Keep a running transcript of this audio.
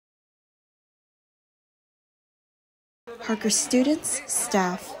Harker students,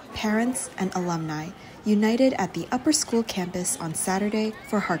 staff, parents, and alumni united at the upper school campus on Saturday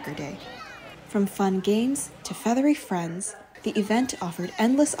for Harker Day. From fun games to feathery friends, the event offered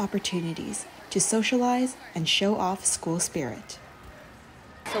endless opportunities to socialize and show off school spirit.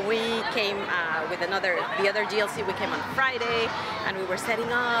 So we came with the other GLC. We came on Friday, and we were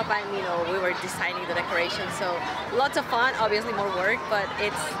setting up, and we were designing the decorations. So lots of fun. Obviously more work, but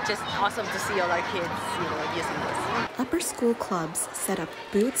it's just awesome to see all our kids, using this. Upper school clubs set up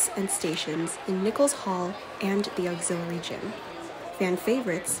booths and stations in Nichols Hall and the auxiliary gym. Fan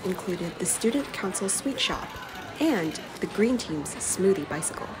favorites included the Student Council Sweet Shop and the Green Team's Smoothie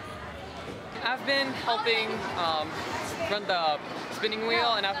Bicycle. I've been helping run the spinning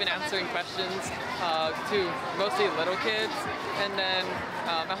wheel, and I've been answering questions to mostly little kids, and then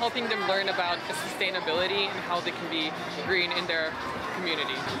I'm helping them learn about sustainability and how they can be green in their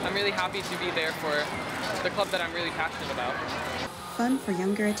community. I'm really happy to be there for the club that I'm really passionate about. Fun for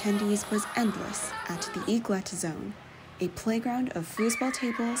younger attendees was endless at the Eaglet Zone, a playground of foosball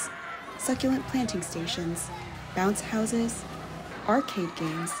tables, succulent planting stations, bounce houses, arcade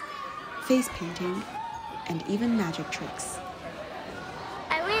games, face painting, and even magic tricks.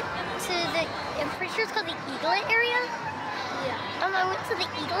 I went to I'm pretty sure it's called the Eaglet area. Yeah. I went to the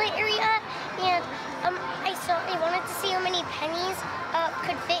Eaglet area, and I wanted to see how many pennies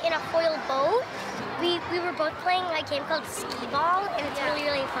could fit in a foil boat. We were both playing a game called skee ball, and it's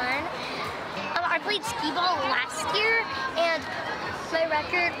really fun. I played skee ball last year, and my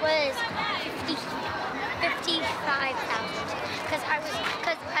record was 55,000 because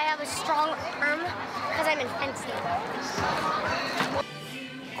I have a strong arm because I'm in fencing.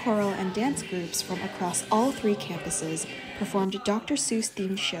 Choral and dance groups from across all three campuses performed Dr.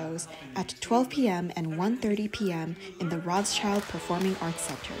 Seuss-themed shows at 12 p.m. and 1:30 p.m. in the Rothschild Performing Arts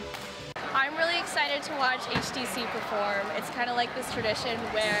Center. I'm really excited to watch HTC perform. It's kind of like this tradition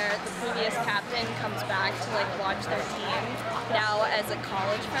where the previous captain comes back to watch their team now as a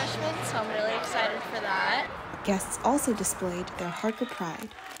college freshman, so I'm really excited for that. Guests also displayed their Harker pride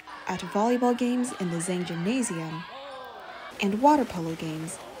at volleyball games in the Zhang Gymnasium and water polo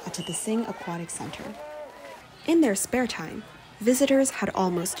games at the Sing Aquatic Center. In their spare time, visitors had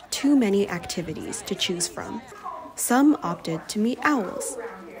almost too many activities to choose from. Some opted to meet owls,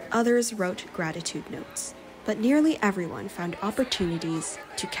 others wrote gratitude notes, but nearly everyone found opportunities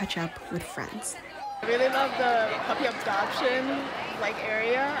to catch up with friends. I really love the puppy adoption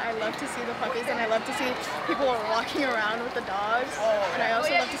area. I love to see the puppies, and I love to see people walking around with the dogs. And I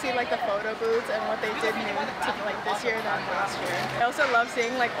also love to see the photo booths and what they did new to this year than last year. I also love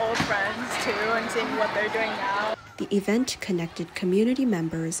seeing old friends too and seeing what they're doing now. The event connected community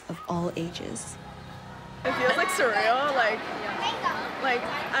members of all ages. It feels surreal,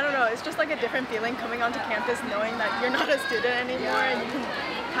 I don't know, it's just a different feeling coming onto campus knowing that you're not a student anymore and you can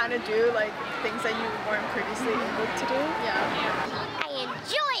kind of do things that you weren't previously able to do. I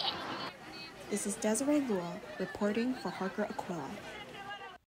enjoy it! This is Desiree Luo reporting for Harker Aquila.